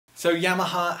So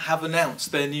Yamaha have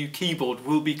announced their new keyboard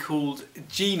will be called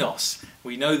GENOS.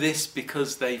 We know this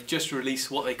because they've just released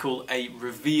what they call a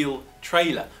reveal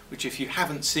trailer, which if you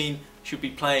haven't seen should be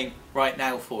playing right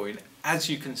now for you. As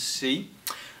you can see,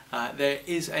 there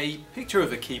is a picture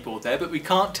of a keyboard there, but we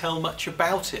can't tell much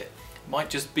about it. It might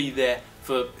just be there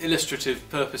for illustrative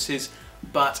purposes,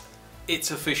 but it's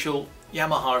official.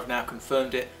 Yamaha have now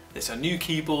confirmed it. There's a new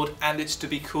keyboard and it's to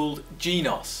be called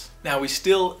GENOS. Now we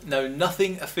still know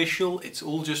nothing official, it's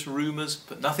all just rumours,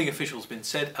 but nothing official has been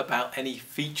said about any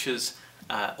features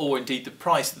or indeed the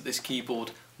price that this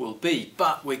keyboard will be.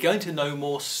 But we're going to know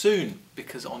more soon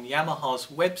because on Yamaha's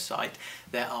website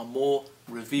there are more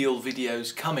reveal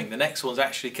videos coming. The next one's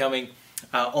actually coming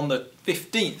on the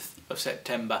 15th of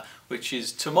September, which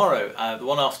is tomorrow. The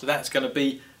one after that's going to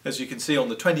be, as you can see, on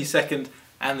the 22nd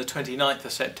and the 29th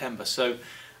of September. So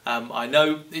I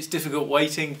know it's difficult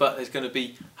waiting, but there's going to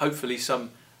be hopefully some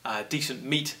decent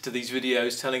meat to these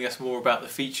videos telling us more about the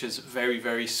features very,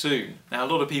 very soon. Now a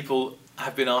lot of people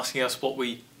have been asking us what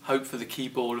we hope for the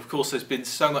keyboard. Of course there's been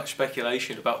so much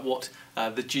speculation about what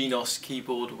the GENOS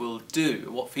keyboard will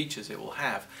do, what features it will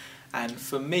have. And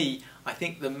for me, I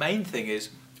think the main thing is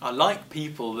I like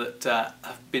people that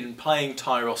have been playing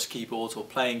Tyros keyboards or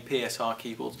playing PSR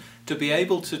keyboards to be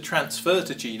able to transfer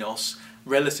to GENOS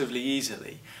relatively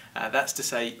easily. That's to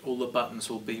say all the buttons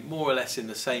will be more or less in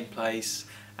the same place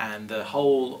and the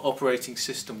whole operating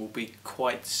system will be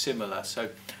quite similar. So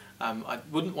I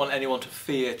wouldn't want anyone to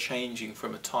fear changing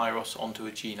from a Tyros onto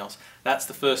a GENOS. That's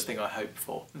the first thing I hope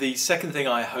for. The second thing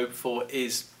I hope for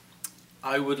is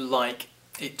I would like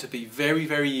it to be very,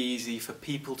 very easy for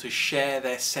people to share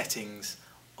their settings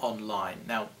online.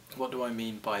 Now, what do I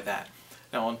mean by that?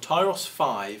 Now on Tyros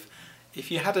 5, if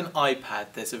you had an iPad,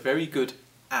 there's a very good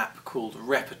app called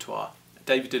Repertoire.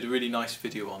 David did a really nice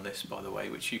video on this, by the way,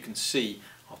 which you can see.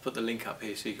 I'll put the link up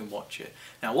here so you can watch it.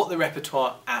 Now what the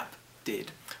Repertoire app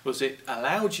did was it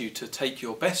allowed you to take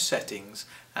your best settings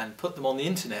and put them on the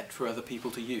internet for other people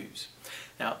to use.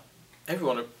 Now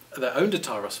everyone that owned a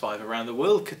Tyros 5 around the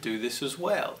world could do this as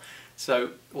well.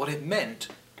 So what it meant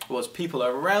was people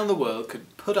around the world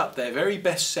could put up their very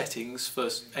best settings for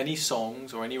any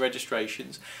songs or any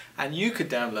registrations, and you could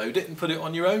download it and put it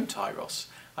on your own Tyros.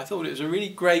 I thought it was a really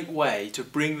great way to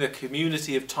bring the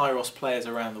community of Tyros players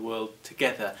around the world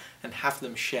together and have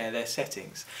them share their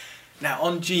settings. Now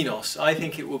on GENOS, I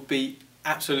think it would be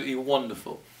absolutely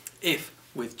wonderful if,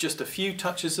 with just a few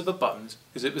touches of the buttons,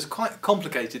 because it was quite a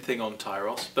complicated thing on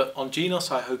Tyros, but on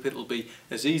GENOS I hope it'll be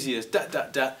as easy as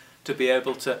to be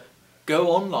able to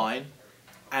go online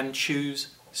and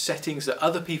choose settings that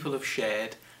other people have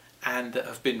shared and that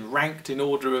have been ranked in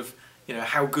order of, you know,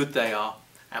 how good they are,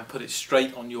 and put it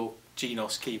straight on your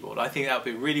GENOS keyboard. I think that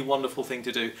would be a really wonderful thing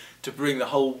to do to bring the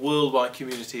whole worldwide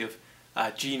community of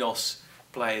GENOS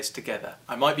players together.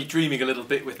 I might be dreaming a little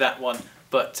bit with that one,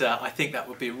 but I think that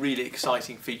would be a really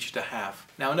exciting feature to have.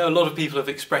 Now I know a lot of people have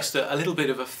expressed a little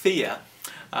bit of a fear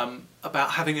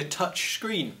about having a touch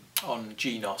screen on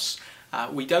GENOS.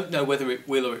 We don't know whether it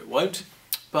will or it won't,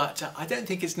 but I don't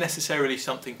think it's necessarily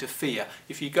something to fear.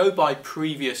 If you go by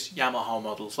previous Yamaha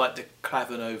models like the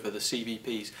Clavinova, the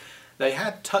CVPs, they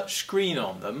had touch screen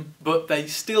on them, but they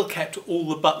still kept all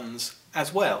the buttons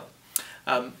as well.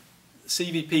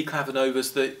 CVP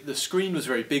Clavinovas, the screen was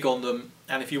very big on them,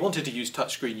 and if you wanted to use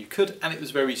touchscreen you could, and it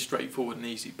was very straightforward and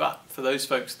easy. But for those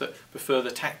folks that prefer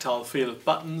the tactile feel of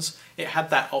buttons, it had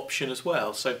that option as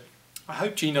well. So I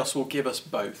hope GENOS will give us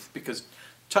both, because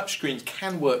touchscreens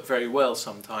can work very well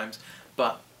sometimes,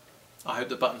 but I hope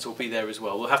the buttons will be there as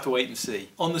well. We'll have to wait and see.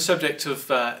 On the subject of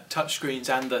touchscreens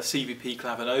and the CVP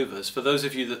Clavinovas, for those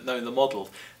of you that know the model,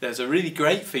 there's a really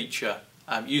great feature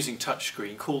using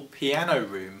touchscreen called Piano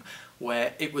Room,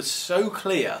 where it was so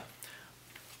clear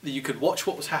that you could watch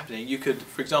what was happening. You could,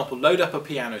 for example, load up a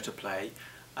piano to play,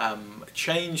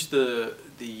 change the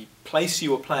place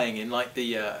you were playing in, like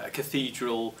the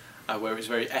cathedral where it was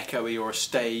very echoey, or a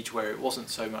stage where it wasn't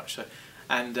so much so,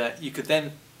 and you could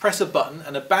then press a button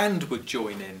and a band would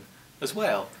join in as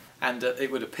well, and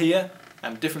it would appear,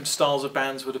 and different styles of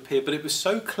bands would appear, but it was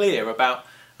so clear about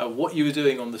what you were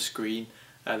doing on the screen.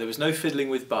 There was no fiddling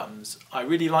with buttons. I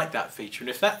really like that feature, and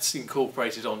if that's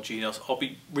incorporated on GENOS, I'll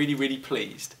be really, really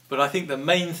pleased. But I think the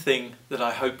main thing that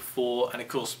I hope for, and of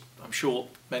course I'm sure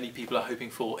many people are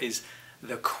hoping for, is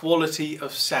the quality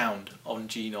of sound on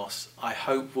GENOS. I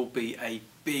hope will be a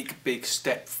big, big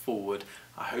step forward.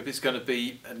 I hope it's going to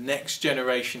be a next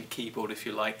generation keyboard, if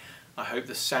you like. I hope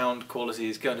the sound quality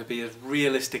is going to be as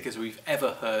realistic as we've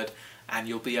ever heard, and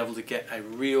you'll be able to get a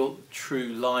real, true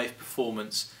live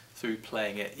performance through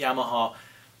playing it. Yamaha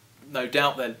no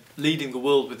doubt they're leading the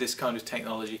world with this kind of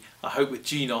technology. I hope with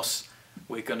GENOS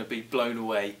we're going to be blown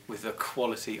away with the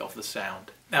quality of the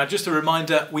sound. Now, just a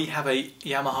reminder, we have a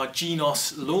Yamaha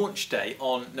GENOS launch day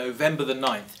on November the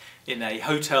 9th in a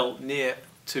hotel near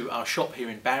to our shop here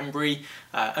in Banbury,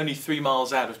 only 3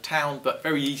 miles out of town, but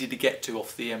very easy to get to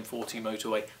off the M40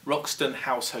 motorway. Roxton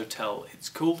House Hotel it's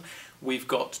called. We've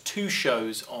got 2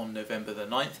 shows on November the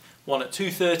 9th, one at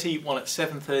 2:30, one at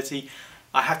 7:30.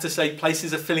 I have to say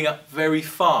places are filling up very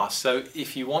fast, so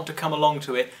if you want to come along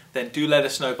to it, then do let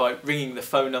us know by ringing the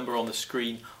phone number on the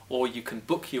screen, or you can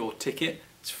book your ticket.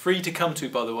 It's free to come to,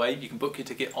 by the way. You can book your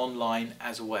ticket online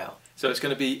as well. So it's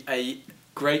going to be a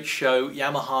great show.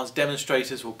 Yamaha's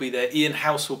demonstrators will be there. Ian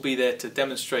House will be there to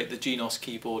demonstrate the GENOS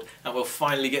keyboard, and we'll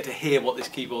finally get to hear what this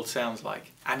keyboard sounds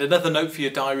like. And another note for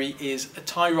your diary is a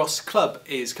Tyros Club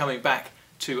is coming back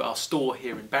to our store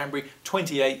here in Banbury,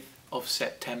 28th of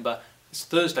September. It's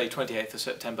Thursday, 28th of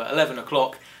September, 11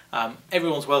 o'clock.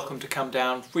 Everyone's welcome to come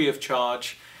down, free of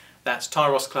charge. That's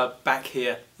Tyros Club back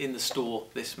here in the store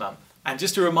this month. And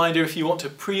just a reminder, if you want to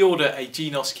pre-order a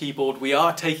GENOS keyboard, we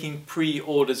are taking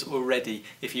pre-orders already.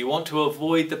 If you want to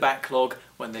avoid the backlog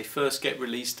when they first get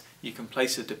released, you can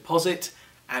place a deposit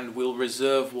and we'll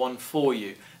reserve one for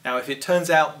you. Now, if it turns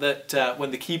out that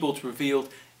when the keyboard's revealed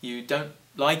you don't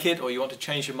like it or you want to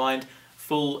change your mind,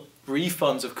 full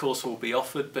refunds of course will be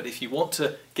offered, but if you want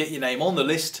to get your name on the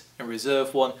list and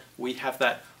reserve one, we have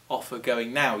that offer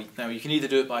going now. Now, you can either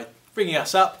do it by ringing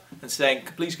us up and saying,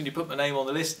 please can you put my name on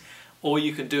the list, or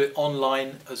you can do it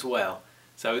online as well.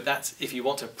 So that's if you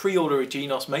want to pre-order a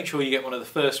GENOS, make sure you get one of the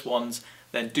first ones,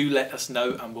 then do let us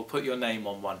know and we'll put your name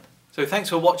on one. So thanks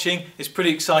for watching. It's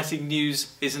pretty exciting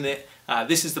news, isn't it?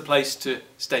 This is the place to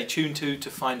stay tuned to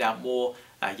find out more.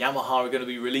 Yamaha are going to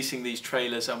be releasing these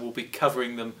trailers and we'll be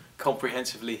covering them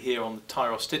comprehensively here on the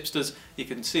Tyros Tipsters. You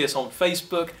can see us on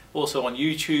Facebook, also on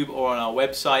YouTube or on our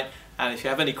website. And if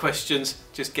you have any questions,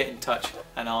 just get in touch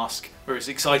and ask. We're as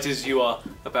excited as you are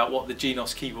about what the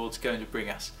GENOS keyboard's going to bring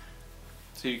us.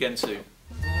 See you again soon.